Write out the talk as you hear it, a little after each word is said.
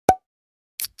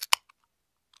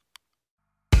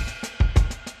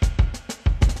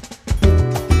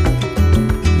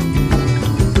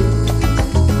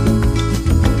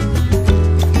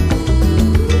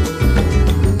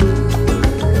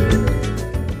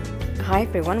Hi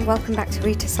everyone, welcome back to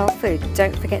Reeta Soul Food.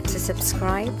 Don't forget to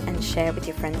subscribe and share with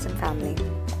your friends and family.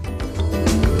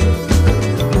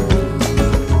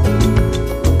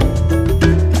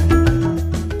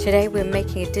 Today we're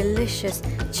making a delicious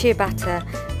ciabatta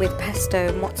with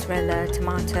pesto, mozzarella,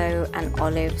 tomato and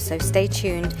olives, so stay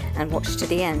tuned and watch to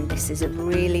the end. This is a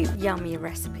really yummy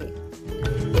recipe.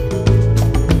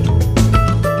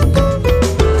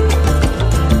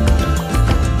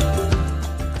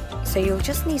 So you'll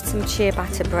just need some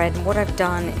ciabatta bread, and what I've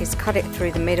done is cut it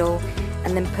through the middle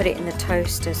and then put it in the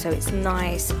toaster so it's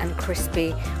nice and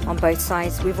crispy on both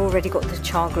sides. We've already got the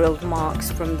char grilled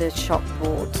marks from the shop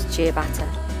bought ciabatta.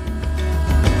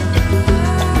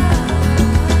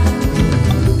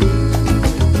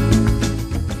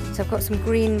 So I've got some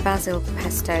green basil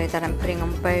pesto that I'm putting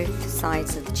on both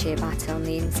sides of the ciabatta on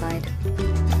the inside.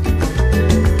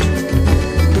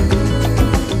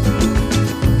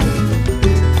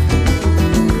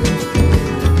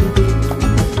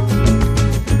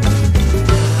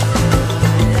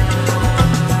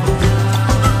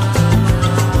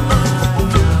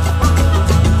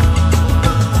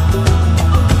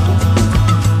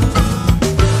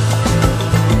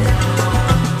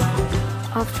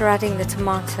 After adding the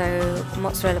tomato,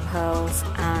 mozzarella pearls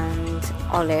and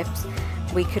olives,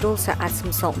 we could also add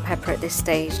some salt and pepper at this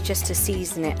stage just to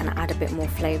season it and add a bit more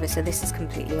flavour, so this is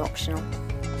completely optional.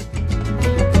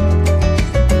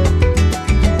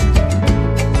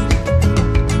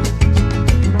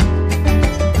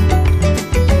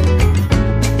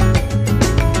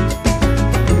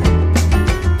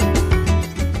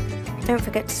 Don't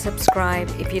forget to subscribe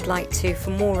if you'd like to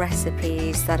for more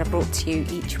recipes that are brought to you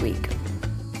each week.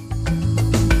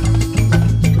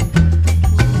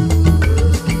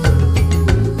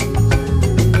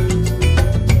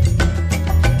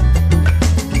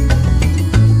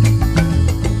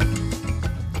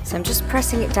 So I'm just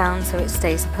pressing it down so it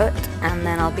stays put, and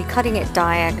then I'll be cutting it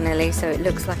diagonally so it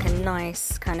looks like a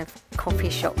nice kind of coffee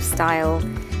shop style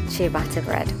ciabatta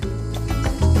bread.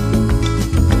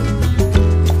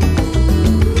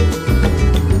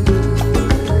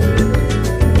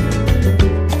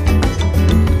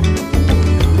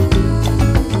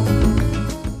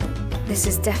 This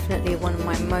is definitely one of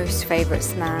my most favourite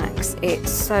snacks.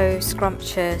 It's so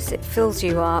scrumptious, it fills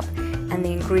you up, and the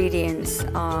ingredients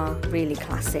are really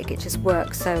classic. It just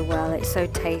works so well, it's so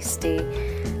tasty,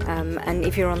 and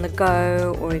if you're on the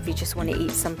go or if you just want to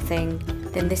eat something,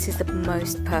 then this is the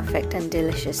most perfect and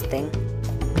delicious thing.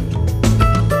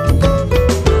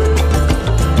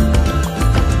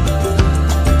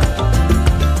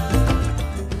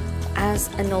 As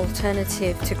an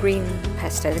alternative to green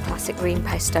pesto, the classic green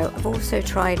pesto, I've also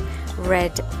tried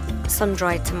red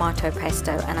sun-dried tomato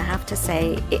pesto, and I have to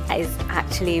say it is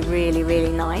actually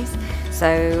really nice.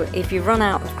 So if you run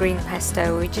out of green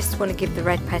pesto or you just want to give the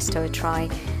red pesto a try,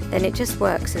 then it just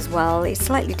works as well. It's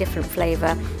slightly different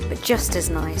flavour but just as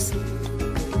nice.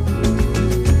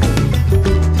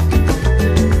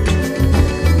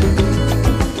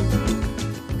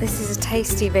 This is a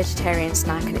tasty vegetarian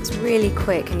snack, and it's really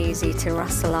quick and easy to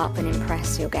rustle up and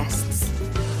impress your guests.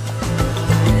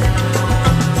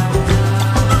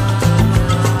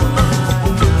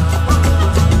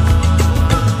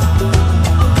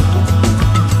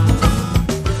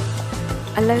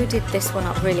 I loaded this one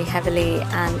up really heavily,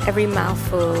 and every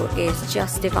mouthful is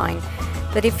just divine.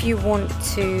 But if you want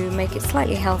to make it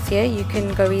slightly healthier, you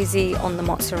can go easy on the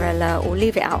mozzarella or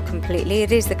leave it out completely.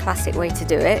 It is the classic way to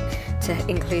do it, to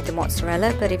include the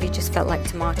mozzarella, but if you just felt like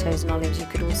tomatoes and olives, you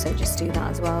could also just do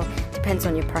that as well. Depends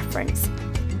on your preference.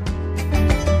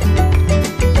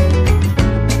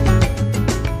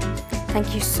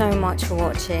 Thank you so much for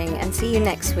watching, and see you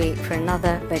next week for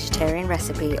another vegetarian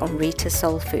recipe on Reeta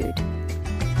Soul Food.